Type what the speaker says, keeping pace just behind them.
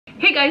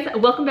Hey guys,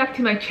 welcome back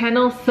to my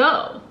channel.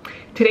 So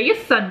today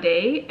is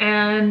Sunday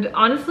and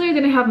honestly I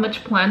didn't have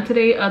much planned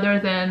today other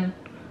than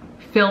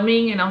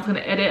filming, and I was going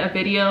to edit a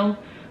video,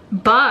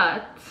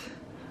 but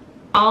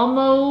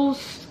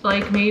almost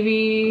like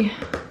maybe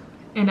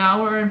an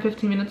hour and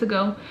 15 minutes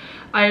ago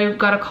I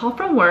got a call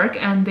from work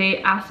and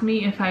they asked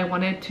me if I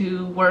wanted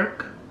to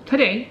work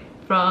today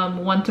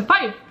from 1 to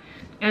 5,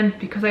 and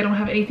because I don't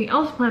have anything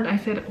else planned I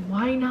said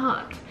why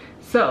not.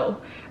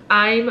 So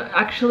I'm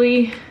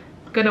actually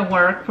gonna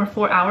work for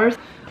 4 hours,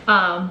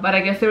 but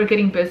I guess they were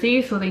getting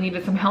busy so they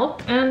needed some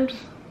help, and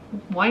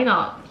why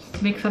not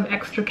just make some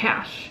extra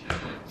cash.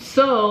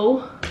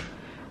 So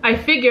I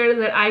figured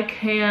that I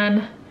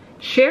can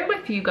share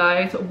with you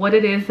guys what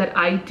it is that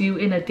I do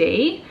in a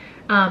day.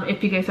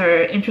 If you guys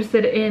are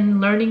interested in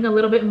learning a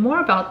little bit more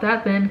about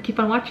that, then keep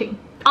on watching.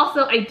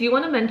 Also, I do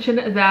want to mention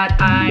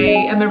that I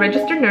am a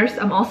registered nurse.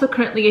 I'm also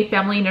currently a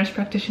family nurse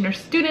practitioner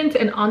student,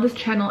 and on this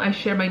channel I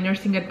share my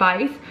nursing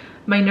advice,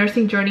 my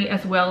nursing journey,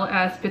 as well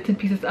as bits and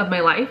pieces of my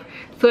life.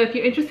 So if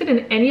you're interested in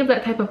any of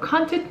that type of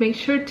content, make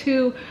sure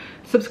to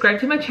subscribe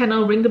to my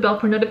channel, ring the bell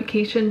for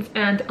notifications,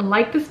 and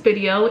like this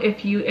video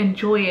if you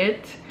enjoy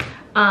it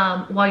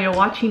while you're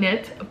watching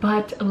it.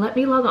 But let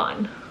me log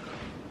on.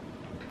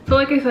 So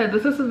like I said,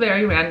 this is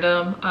very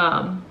random.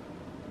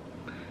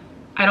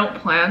 I don't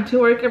plan to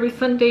work every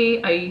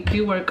Sunday. I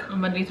do work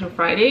Monday through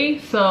Friday,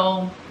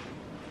 so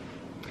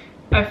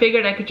I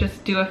figured I could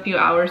just do a few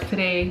hours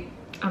today.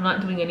 I'm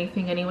not doing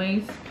anything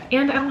anyways,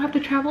 and I don't have to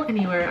travel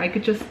anywhere. I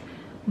could just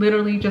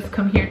literally just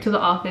come here to the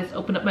office,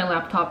 open up my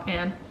laptop,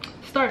 and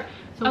start.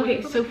 So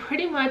okay, so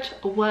pretty much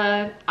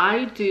what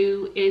I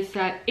do is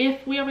that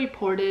if we are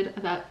reported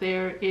that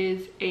there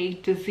is a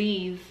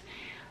disease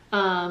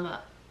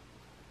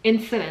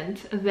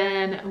incident,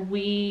 then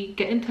we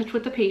get in touch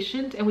with the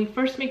patient and we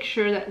first make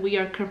sure that we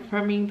are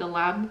confirming the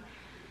lab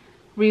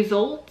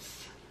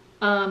results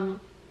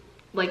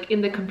like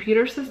in the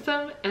computer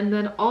system, and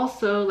then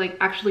also like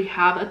actually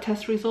have a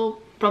test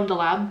result from the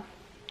lab.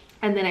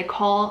 And then I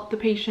call the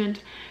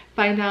patient,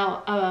 find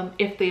out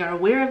if they are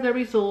aware of the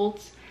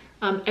results,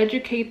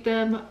 educate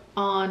them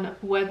on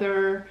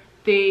whether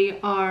they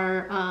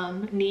are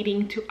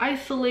needing to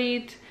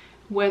isolate,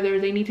 whether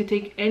they need to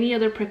take any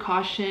other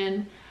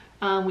precaution.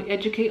 We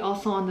educate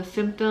also on the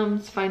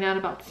symptoms, find out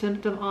about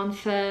symptom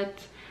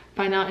onset,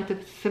 find out if the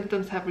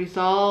symptoms have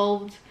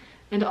resolved.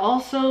 And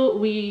also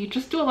we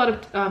just do a lot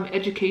of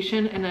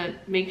education and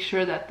make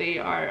sure that they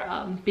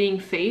are being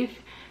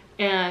safe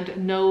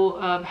and know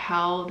of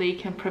how they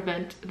can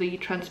prevent the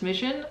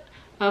transmission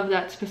of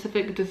that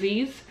specific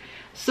disease.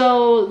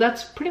 So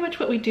that's pretty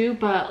much what we do,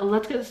 but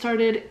let's get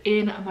started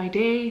in my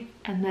day,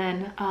 and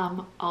then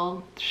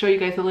I'll show you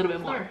guys a little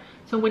bit more.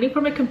 So I'm waiting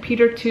for my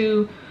computer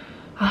to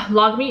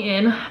log me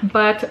in,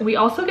 but we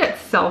also get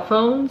cell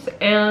phones,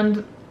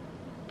 and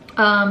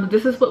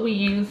this is what we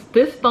use.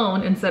 This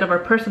phone, instead of our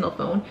personal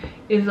phone,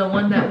 is the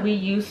one that we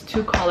use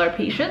to call our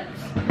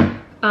patients.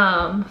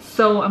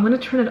 So I'm gonna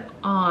turn it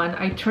on.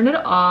 I turn it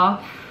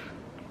off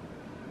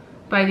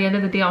by the end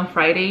of the day on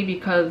Friday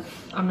because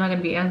I'm not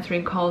gonna be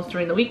answering calls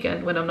during the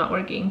weekend when I'm not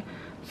working.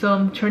 So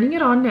I'm turning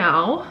it on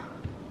now.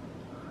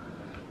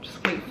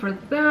 Just wait for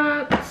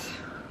that.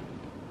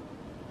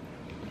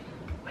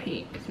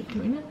 Wait, is it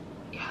doing it?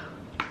 Yeah.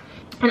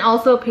 And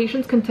also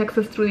patients can text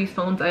us through these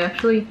phones. I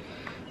actually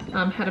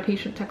had a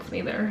patient text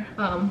me there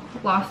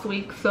last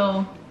week,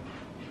 so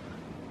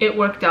it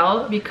worked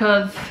out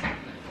because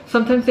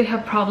sometimes they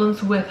have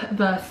problems with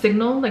the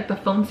signal, like the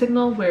phone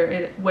signal,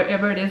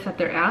 wherever it is that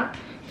they're at.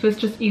 So it's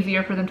just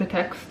easier for them to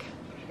text.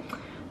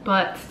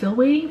 But still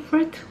waiting for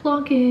it to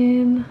log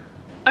in.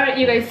 Alright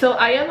you guys, so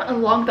I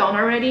am logged on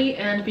already,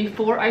 and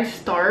before I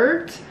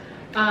start,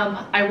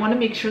 I want to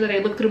make sure that I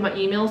look through my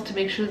emails to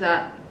make sure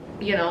that,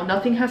 you know,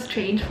 nothing has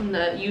changed from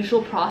the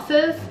usual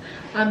process.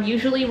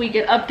 Usually we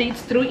get updates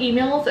through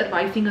emails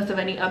advising us of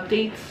any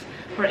updates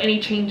or any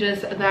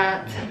changes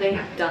that they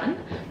have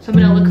done. So I'm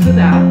going to look through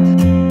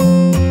that.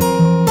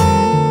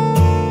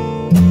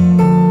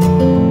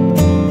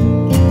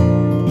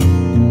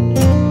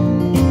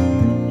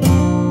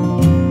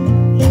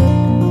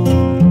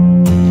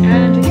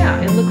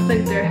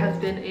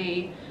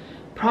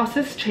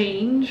 Process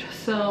change,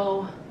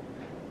 so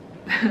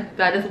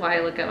that is why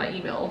I look at my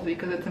emails,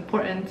 because it's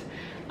important.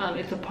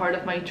 It's a part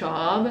of my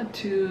job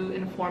to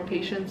inform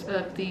patients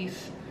of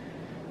these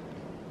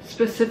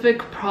specific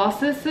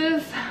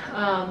processes,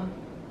 and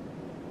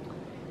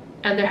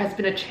there has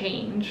been a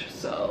change,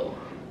 so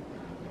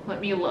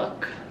let me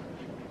look.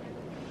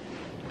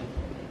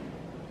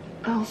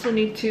 I also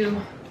need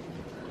to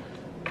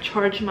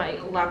charge my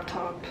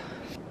laptop.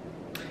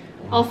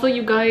 Also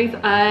you guys,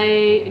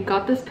 I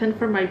got this pen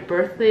for my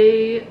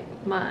birthday,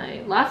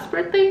 my last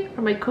birthday,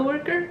 from my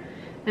coworker,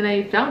 and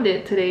I found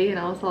it today and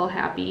I was all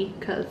happy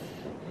because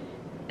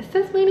it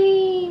says my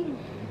name.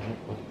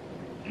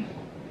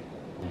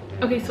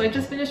 Okay, so I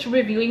just finished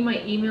reviewing my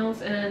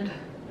emails and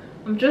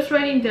I'm just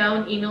writing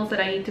down emails that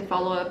I need to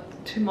follow up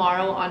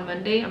tomorrow on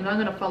Monday. I'm not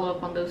going to follow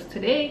up on those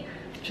today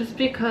just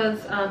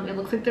because it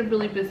looks like they're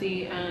really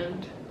busy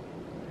and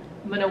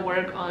I'm gonna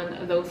work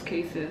on those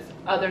cases,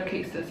 other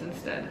cases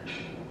instead.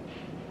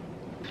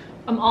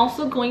 I'm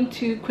also going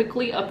to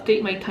quickly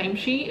update my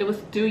timesheet. It was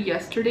due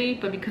yesterday,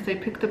 but because I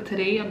picked up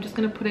today, I'm just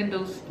gonna put in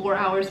those 4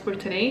 hours for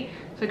today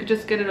so I could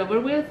just get it over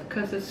with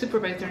because the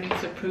supervisor needs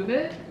to approve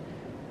it.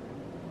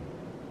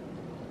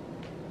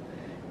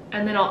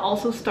 And then I'll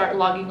also start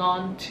logging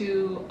on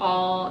to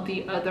all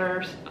the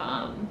other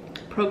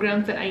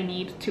programs that I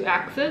need to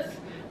access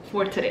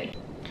for today.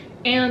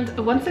 And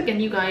once again,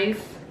 you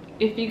guys,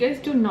 if you guys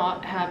do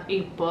not have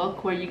a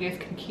book where you guys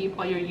can keep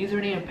all your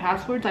username and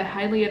passwords, I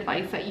highly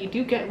advise that you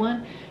do get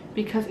one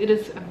because it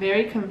is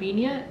very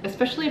convenient,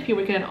 especially if you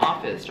work in an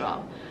office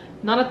job.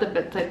 Not at the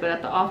bedside, but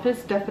at the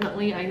office,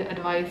 definitely I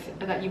advise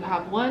that you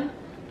have one.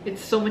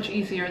 It's so much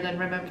easier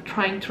than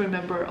trying to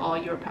remember all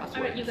your passwords.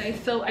 Alright, you guys,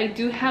 so I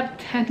do have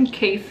 10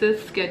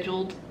 cases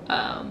scheduled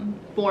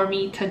for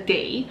me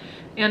today.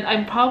 And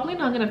I'm probably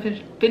not gonna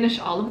finish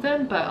all of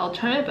them, but I'll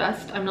try my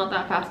best. I'm not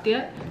that fast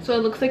yet. So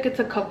it looks like it's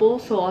a couple,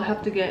 so I'll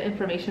have to get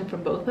information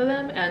from both of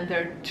them, and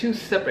they're 2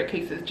 separate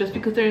cases. Just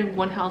because they're in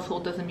one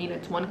household doesn't mean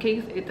it's one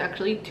case. It's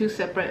actually 2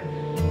 separate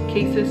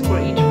cases for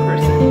each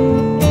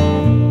person.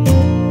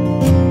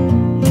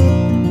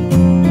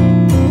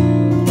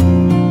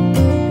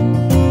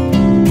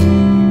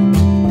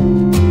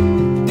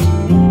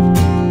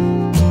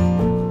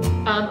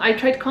 I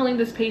tried calling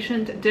this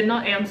patient, did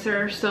not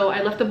answer, so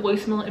I left a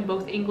voicemail in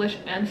both English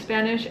and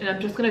Spanish, and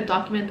I'm just going to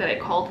document that I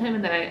called him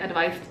and that I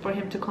advised for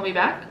him to call me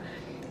back,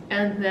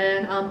 and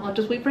then I'll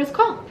just wait for his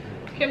call.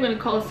 Okay, I'm going to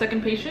call a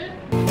second patient.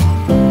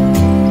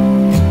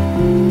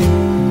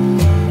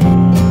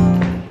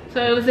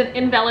 So it was an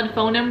invalid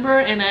phone number,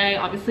 and I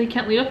obviously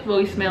can't leave a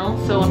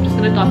voicemail, so I'm just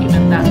going to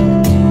document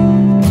that.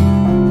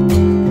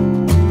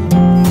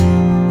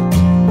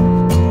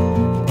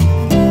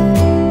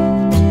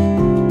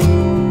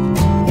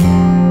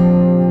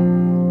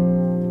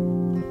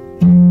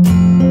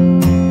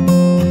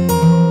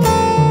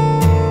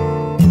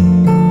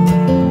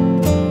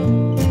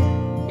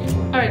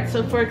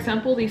 For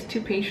example, these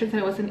 2 patients,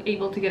 I wasn't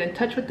able to get in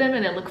touch with them,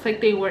 and it looks like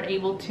they weren't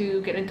able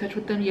to get in touch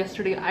with them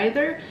yesterday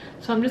either.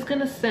 So I'm just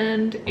gonna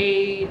send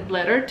a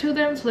letter to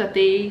them so that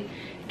they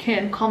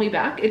can call me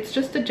back. It's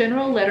just a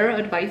general letter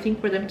advising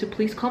for them to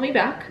please call me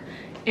back.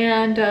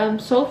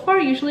 And so far,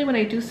 usually when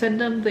I do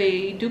send them,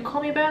 they do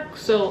call me back,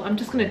 so I'm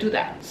just gonna do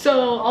that.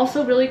 So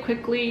also really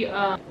quickly,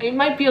 it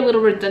might be a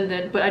little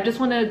redundant, but I just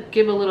want to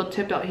give a little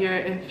tip out here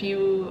if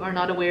you are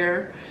not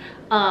aware,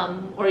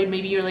 or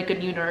maybe you're like a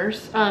new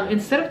nurse.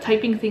 Instead of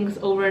typing things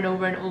over and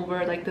over and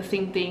over, like the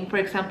same thing, for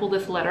example,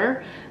 this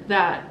letter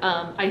that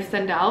I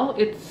send out,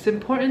 it's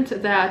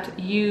important that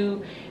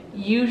you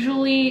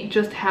usually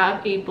just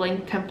have a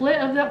blank template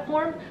of that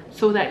form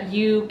so that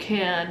you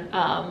can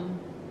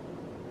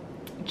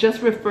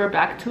just refer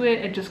back to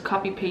it and just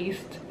copy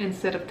paste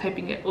instead of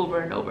typing it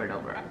over and over and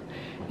over.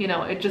 You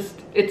know,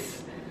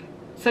 it's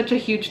such a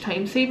huge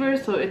time saver,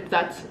 so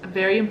that's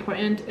very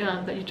important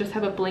that you just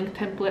have a blank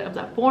template of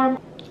that form,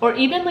 or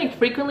even like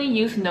frequently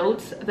use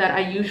notes that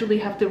I usually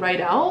have to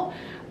write out.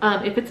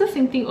 If it's the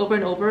same thing over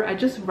and over, I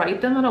just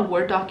write them on a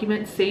Word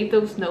document, save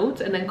those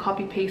notes, and then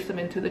copy paste them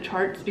into the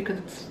charts because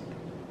it's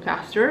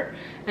faster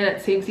and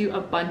it saves you a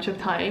bunch of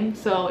time.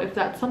 So if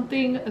that's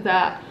something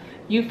that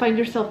you find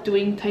yourself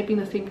doing, typing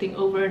the same thing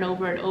over and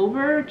over and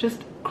over,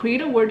 just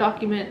create a Word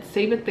document,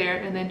 save it there,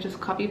 and then just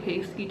copy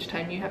paste each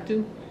time you have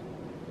to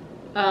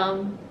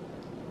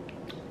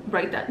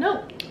write that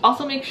note.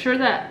 Also make sure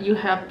that you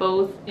have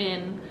both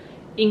in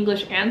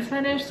English and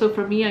Spanish. So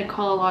for me, I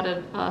call a lot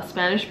of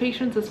Spanish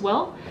patients as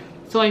well,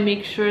 so I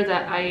make sure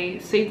that I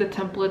save the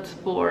templates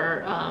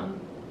for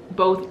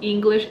both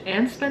English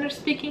and Spanish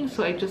speaking,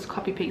 so I just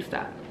copy paste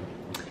that.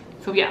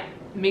 So yeah,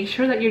 make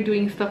sure that you're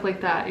doing stuff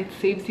like that. It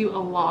saves you a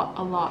lot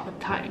of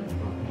time.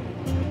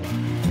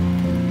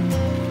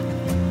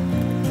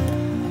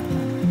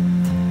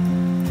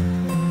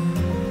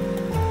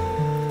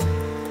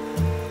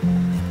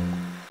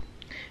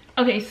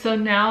 Okay, so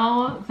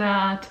now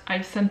that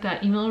I've sent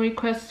that email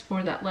request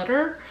for that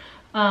letter,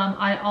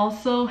 I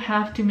also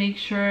have to make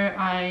sure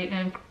I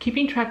am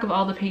keeping track of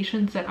all the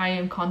patients that I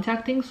am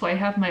contacting. So I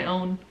have my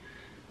own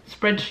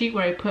spreadsheet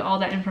where I put all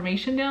that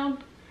information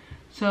down.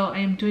 So I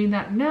am doing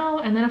that now,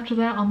 and then after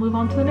that I'll move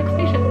on to the next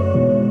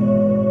patient.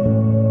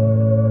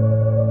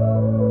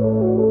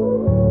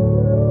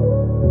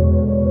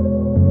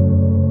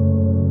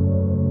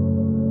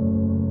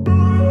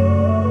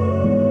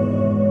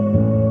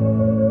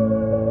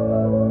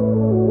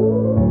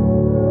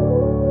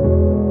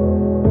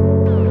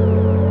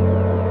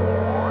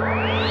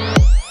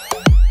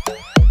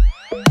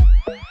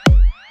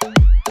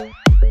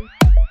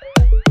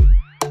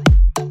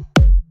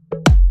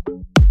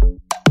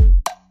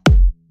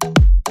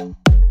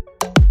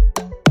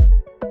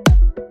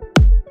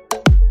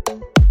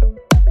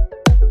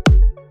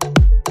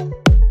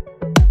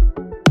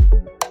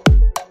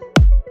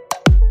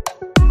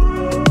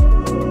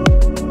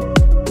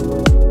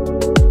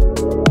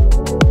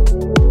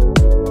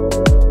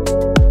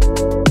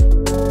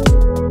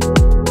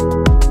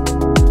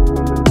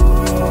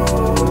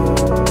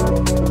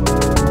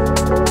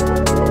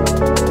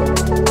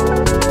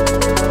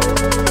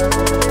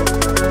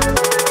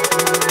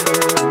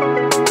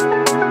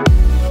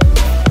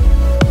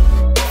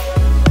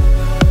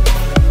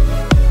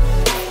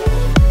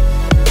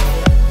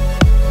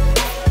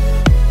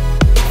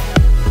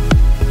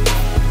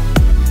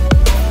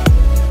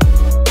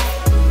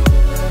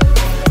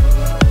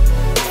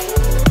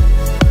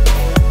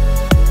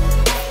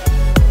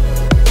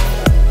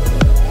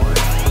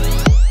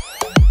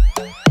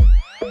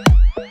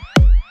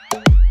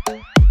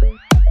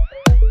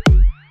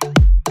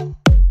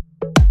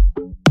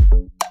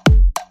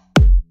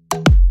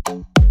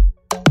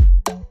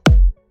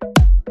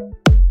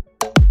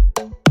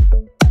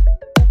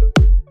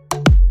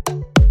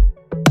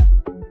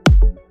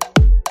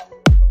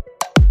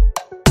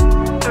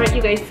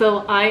 right, you guys,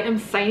 so I am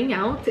signing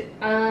out.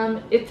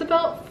 It's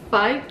about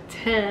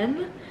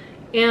 5:10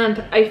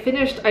 and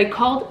I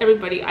called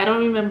everybody. I don't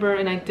remember,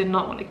 and I did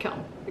not want to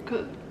count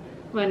because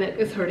my neck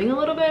is hurting a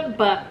little bit,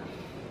 but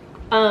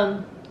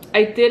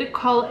I did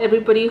call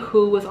everybody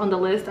who was on the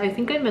list. I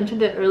think I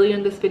mentioned it earlier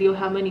in this video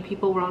how many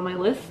people were on my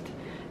list.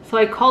 So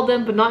I called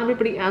them, but not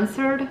everybody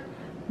answered,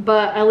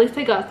 but at least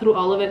I got through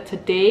all of it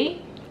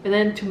today. And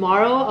then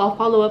tomorrow I'll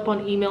follow up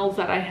on emails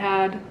that I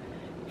had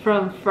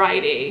from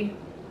Friday,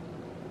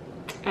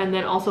 and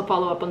then also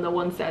follow up on the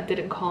ones that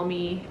didn't call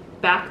me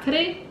back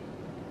today.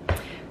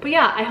 But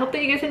yeah, I hope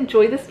that you guys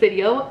enjoyed this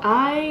video.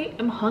 I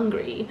am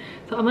hungry,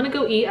 so I'm gonna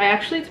go eat. I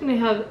actually didn't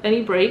have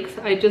any breaks.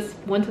 I just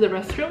went to the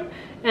restroom,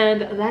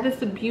 and that is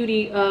the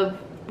beauty of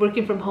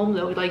working from home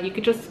though. Like, you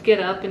could just get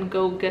up and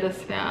go get a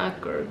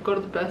snack or go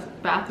to the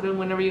bathroom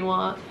whenever you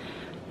want.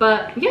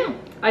 But yeah,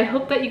 I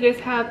hope that you guys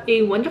have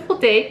a wonderful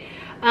day.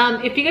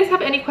 If you guys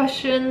have any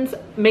questions,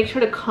 make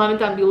sure to comment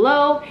down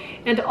below.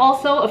 And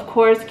also, of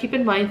course, keep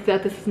in mind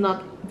that this is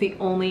not the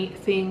only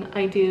thing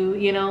I do,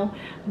 you know,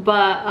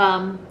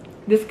 but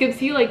this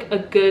gives you like a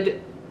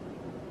good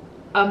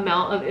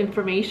amount of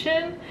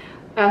information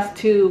as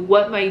to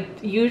what my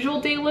usual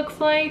day looks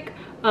like.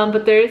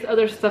 But there is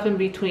other stuff in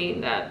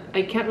between that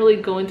I can't really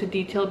go into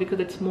detail because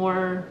it's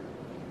more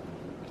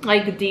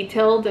like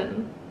detailed,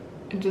 and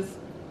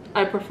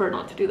I prefer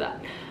not to do that.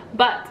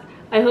 But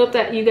I hope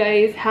that you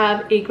guys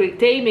have a great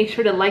day. Make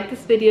sure to like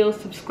this video,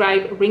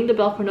 subscribe, ring the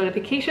bell for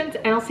notifications,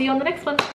 and I'll see you on the next one.